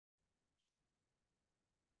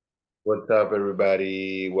What's up,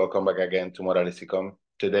 everybody? Welcome back again to Moralisticom.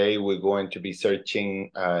 Today, we're going to be searching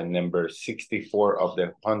number 64 of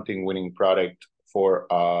the hunting winning product for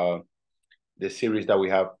the series that we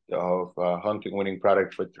have of hunting winning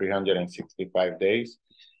product for 365 days.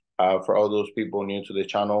 For all those people new to the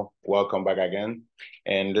channel, welcome back again.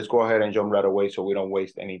 And let's go ahead and jump right away so we don't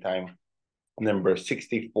waste any time. Number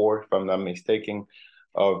 64, if I'm not mistaken,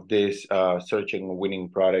 of this searching winning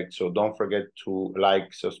product. So don't forget to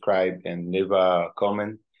like, subscribe, and leave a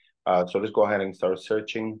comment. So let's go ahead and start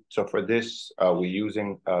searching. So for this, we're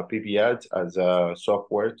using PiPiAds as a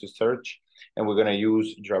software to search, and we're gonna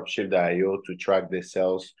use Dropship.io to track the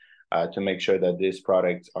sales to make sure that these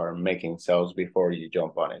products are making sales before you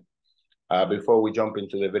jump on it. Before we jump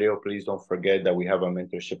into the video, please don't forget that we have a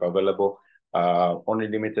mentorship available. Only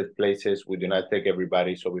limited places. We do not take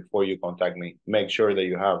everybody. So before you contact me, make sure that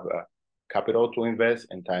you have capital to invest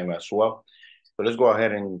and time as well. So let's go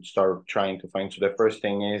ahead and start trying to find. So the first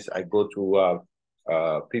thing is I go to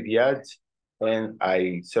PiPiAds and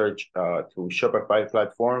I search to Shopify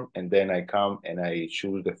platform, and then I come and I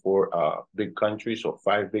choose the four big countries, so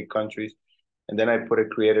 5 big countries. And then I put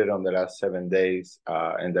it created on the last 7 days,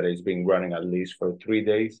 and that is been running at least for 3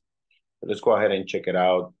 days. So let's go ahead and check it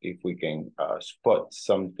out if we can spot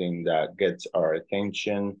something that gets our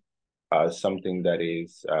attention, something that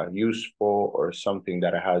is useful, or something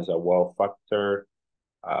that has a wow factor.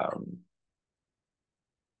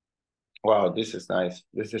 Wow, this is nice.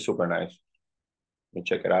 This is super nice. Let me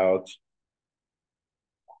check it out.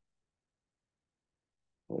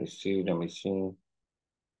 Let me see. Let me see.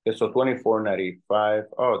 Okay, so 24.95.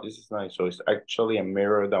 Oh, this is nice. So it's actually a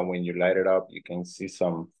mirror that when you light it up, you can see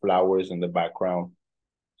some flowers in the background.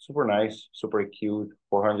 Super nice, super cute.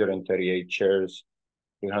 438 shares,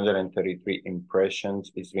 333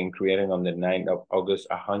 impressions. It's been created on the 9th of August,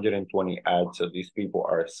 120 ads. So these people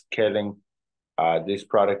are scaling this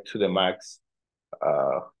product to the max.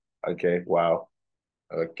 Okay, wow.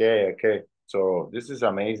 Okay. So this is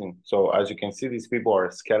amazing. So as you can see, these people are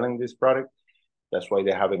scaling this product. That's why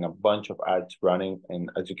they're having a bunch of ads running.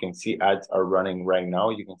 And as you can see, ads are running right now.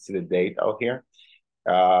 You can see the date out here.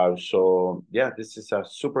 So yeah, this is a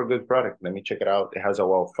super good product. Let me check it out. It has a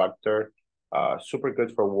wow factor. Super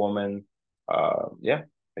good for women. Yeah,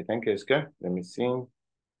 I think it's good. Let me see.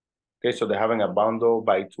 Okay, so they're having a bundle,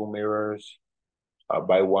 buy 2 mirrors,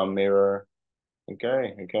 buy 1 mirror.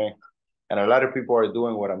 Okay. And a lot of people are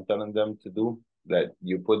doing what I'm telling them to do, that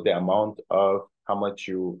you put the amount of how much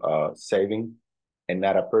you saving and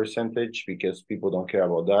not a percentage, because people don't care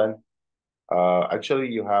about that. Actually,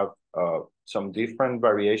 you have some different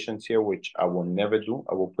variations here, which I will never do.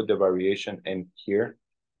 I will put the variation in here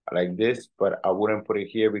like this, but I wouldn't put it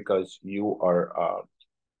here because you are,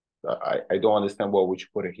 I don't understand why would you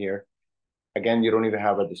put it here. Again, you don't even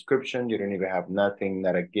have a description. You don't even have nothing,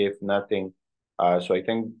 not a gift, nothing. So I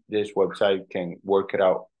think this website can work it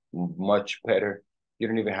out much better. You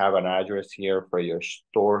don't even have an address here for your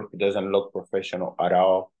store. It doesn't look professional at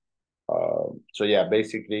all. So yeah,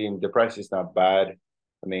 basically the price is not bad.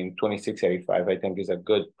 I mean, 26.85 I think is a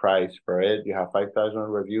good price for it. You have 5,000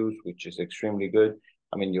 reviews, which is extremely good.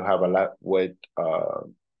 I mean, you have a lot with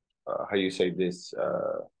how you say this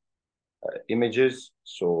images.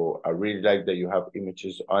 So I really like that you have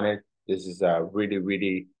images on it. This is a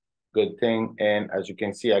really good thing. And as you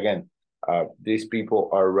can see again, these people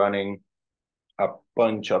are running a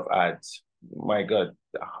bunch of ads. My God,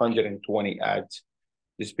 120 ads.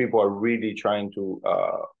 These people are really trying to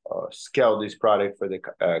scale this product for the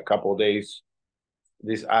couple days.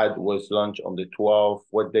 This ad was launched on the 12th.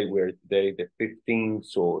 What day we're today? The 15th.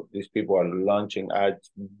 So these people are launching ads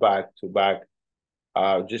back to back,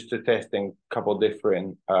 just to testing a couple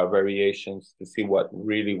different variations to see what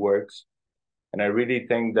really works. And I really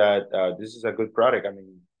think that this is a good product. I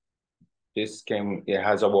mean, it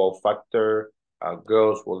has a wow factor.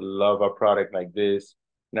 Girls will love a product like this.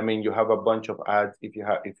 And I mean, you have a bunch of ads. If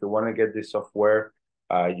you want to get this software,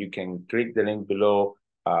 you can click the link below.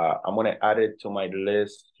 I'm gonna add it to my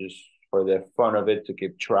list just for the fun of it, to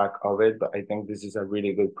keep track of it. But I think this is a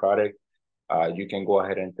really good product. You can go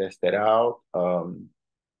ahead and test it out.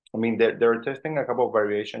 I mean, they're testing a couple of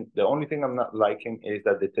variations. The only thing I'm not liking is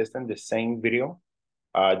that they're testing the same video.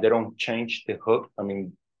 They don't change the hook. I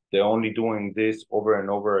mean, they're only doing this over and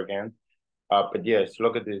over again. But yes,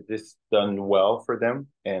 look at this. This done well for them.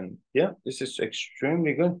 And yeah, this is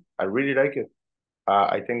extremely good. I really like it.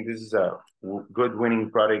 I think this is a good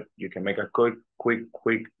winning product. You can make a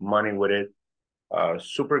quick money with it.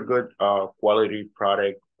 Super good quality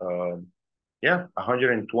product. Yeah,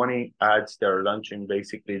 120 ads they're launching.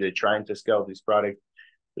 Basically, they're trying to scale this product.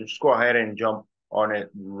 So just go ahead and jump on it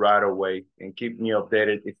right away and keep me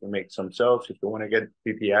updated if you make some sales. If you want to get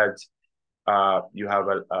PiPiAds, you have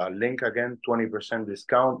a link again, 20%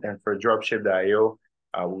 discount. And for dropship.io,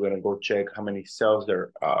 we're going to go check how many sales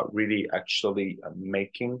they're really actually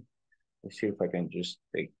making. Let's see if I can just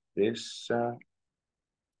take this.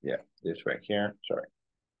 Yeah, this right here. Sorry.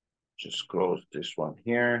 Just close this one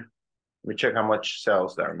here. Let me check how much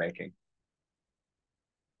sales they're making.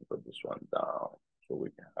 Put this one down so we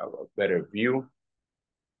can have a better view.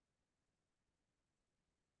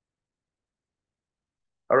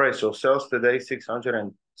 All right, so sales today,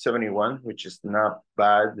 671, which is not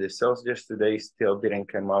bad. The sales yesterday still didn't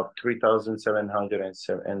come up,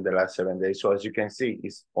 3,707 in the last 7 days. So as you can see,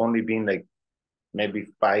 it's only been like maybe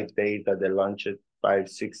 5 days that they launched it, 5,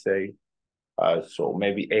 6 days. So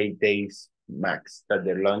maybe 8 days max that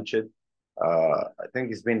they launched it. I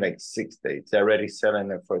think it's been like 6 days. They're already selling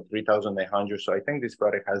it for 3,800. So I think this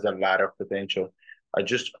product has a lot of potential. I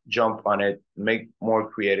just jump on it, make more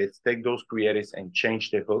creatives, take those creatives and change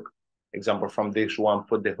the hook. Example, from this one,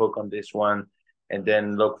 put the hook on this one, and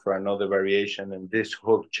then look for another variation. And this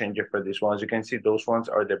hook, change it for this one. As you can see, those ones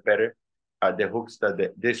are the better. The hooks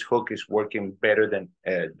that this hook is working better than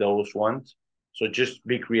those ones. So just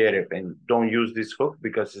be creative and don't use this hook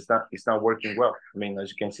because it's not working well. I mean,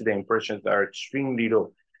 as you can see, the impressions are extremely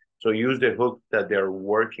low. So use the hook that they're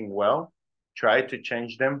working well. Try to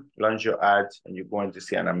change them, launch your ads, and you're going to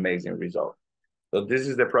see an amazing result. So this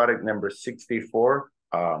is the product number 64.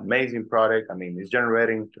 Amazing product. I mean, it's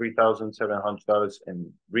generating $3,700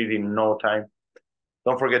 in really no time.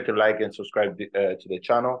 Don't forget to like and subscribe to the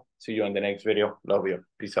channel. See you in the next video. Love you.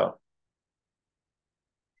 Peace out.